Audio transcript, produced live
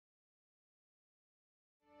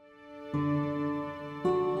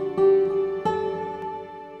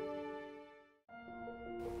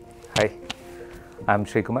I'm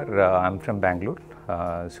Sreekumar. I'm from Bangalore.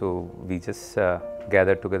 So we just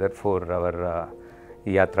gathered together for our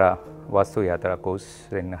Yatra, Vastu Yatra course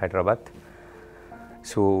in Hyderabad.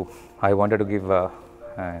 So I wanted to give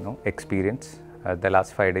experience, the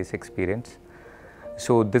last 5 days experience.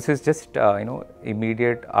 So this is just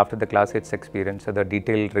immediate after the class it's experience. So the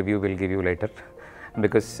detailed review will give you later,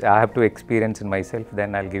 because I have to experience in myself.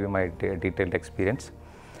 Then I'll give you my detailed experience.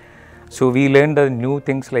 So we learned the new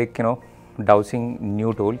things like dowsing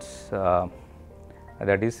new tools.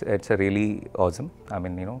 That is, it's a really awesome. I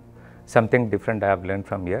mean, something different I have learned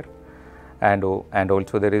from here, and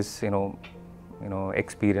also there is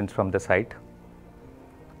experience from the site.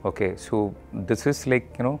 Okay, so this is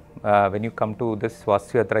like when you come to this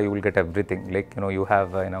Vastu Yatra, you will get everything. Like you have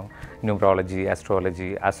numerology,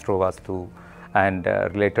 astrology, astro vastu, and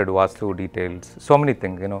related vastu details. So many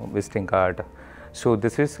things. Visiting card. So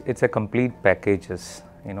this is, it's a complete packages.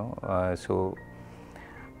 So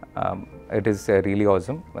it is really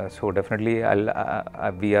awesome. So definitely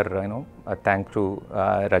we are thank to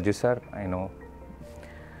Raju sir.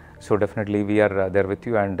 So definitely we are there with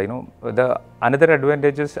you, and the another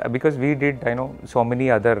advantage is because we did so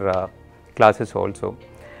many other classes also.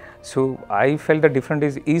 So I felt the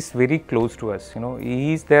difference is very close to us.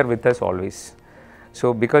 He is there with us always.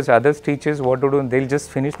 So because others teachers what to do, they'll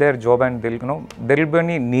just finish their job and they'll there will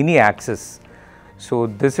be any access. So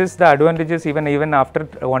this is the advantages. Even after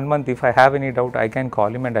 1 month, if I have any doubt, I can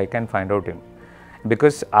call him and I can find out him.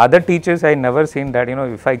 Because other teachers I never seen that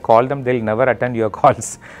if I call them, they'll never attend your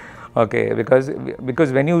calls. Okay, because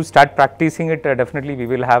when you start practicing it, definitely we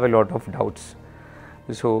will have a lot of doubts.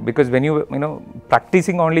 So because when you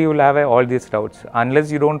practicing only, you will have all these doubts.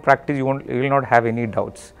 Unless you don't practice, you will not have any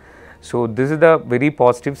doubts. So this is the very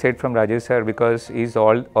positive side from Rajesh sir, because he's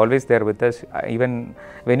always there with us. Even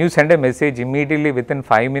when you send a message, immediately within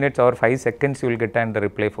 5 minutes or 5 seconds, you will get the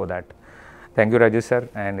reply for that. Thank you, Rajesh sir.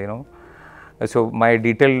 And so my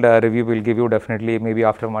detailed review will give you definitely maybe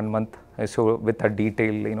after 1 month. So with a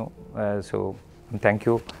detail, so thank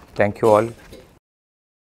you all.